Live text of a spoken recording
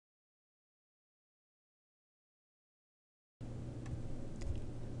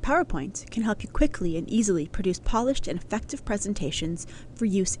PowerPoint can help you quickly and easily produce polished and effective presentations for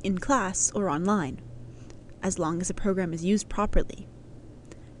use in class or online, as long as the program is used properly.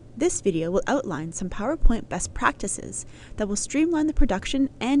 This video will outline some PowerPoint best practices that will streamline the production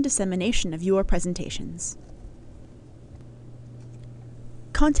and dissemination of your presentations.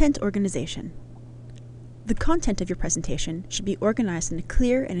 Content organization. The content of your presentation should be organized in a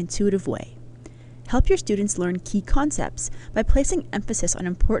clear and intuitive way. Help your students learn key concepts by placing emphasis on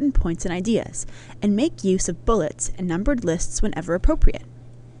important points and ideas, and make use of bullets and numbered lists whenever appropriate.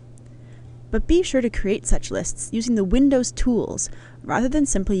 But be sure to create such lists using the Windows tools rather than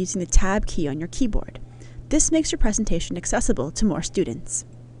simply using the Tab key on your keyboard. This makes your presentation accessible to more students.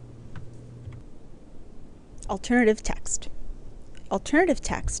 Alternative text. Alternative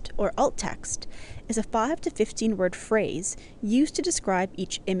text, or alt text, is a 5 to 15 word phrase used to describe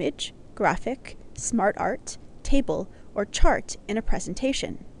each image, graphic, smart art, table, or chart in a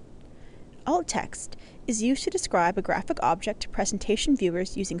presentation. Alt text is used to describe a graphic object to presentation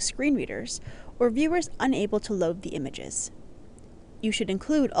viewers using screen readers or viewers unable to load the images. You should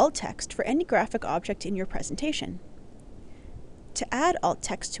include alt text for any graphic object in your presentation. To add alt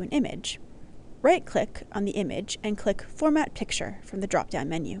text to an image, right-click on the image and click Format Picture from the drop-down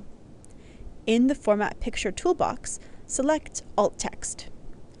menu. In the Format Picture toolbox, select Alt Text.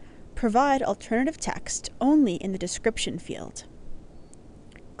 Provide alternative text only in the description field.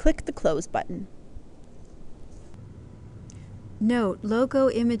 Click the Close button. Note, logo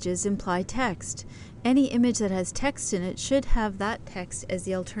images imply text. Any image that has text in it should have that text as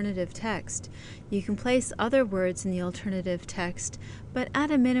the alternative text. You can place other words in the alternative text, but at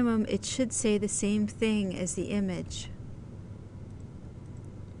a minimum it should say the same thing as the image.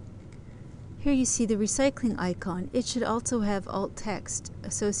 Here you see the recycling icon. It should also have alt text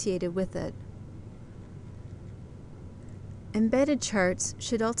associated with it. Embedded charts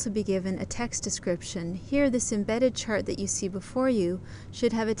should also be given a text description. Here, this embedded chart that you see before you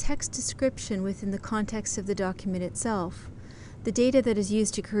should have a text description within the context of the document itself. The data that is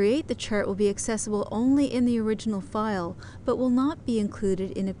used to create the chart will be accessible only in the original file, but will not be included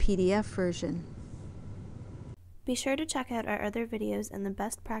in a PDF version. Be sure to check out our other videos in the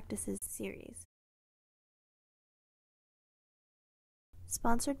Best Practices series.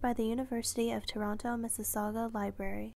 Sponsored by the University of Toronto Mississauga Library.